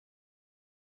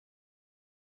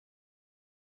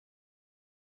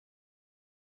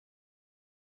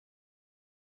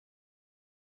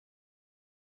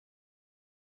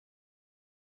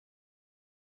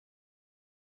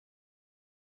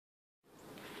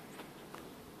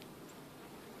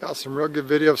Got some real good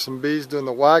video of some bees doing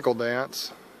the waggle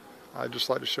dance. I'd just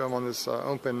like to show them on this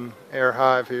open air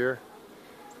hive here.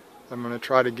 I'm going to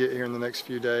try to get here in the next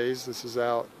few days. This is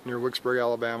out near Wicksburg,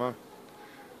 Alabama.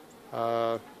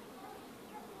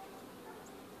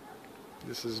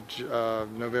 This is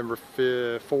November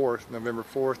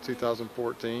 4th,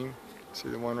 2014. See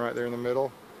the one right there in the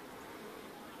middle?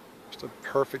 Just a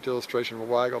perfect illustration of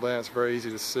a waggle dance. Very easy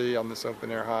to see on this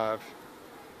open air hive.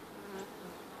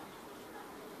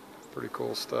 Pretty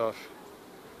cool stuff.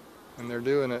 And they're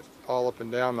doing it all up and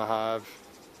down the hive.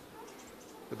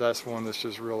 But that's one that's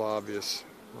just real obvious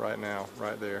right now,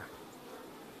 right there.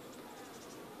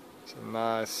 It's a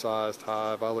nice sized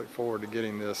hive. I look forward to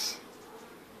getting this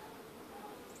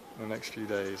in the next few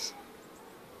days.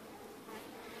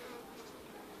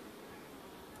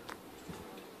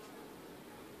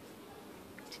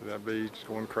 See that bee just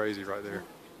going crazy right there.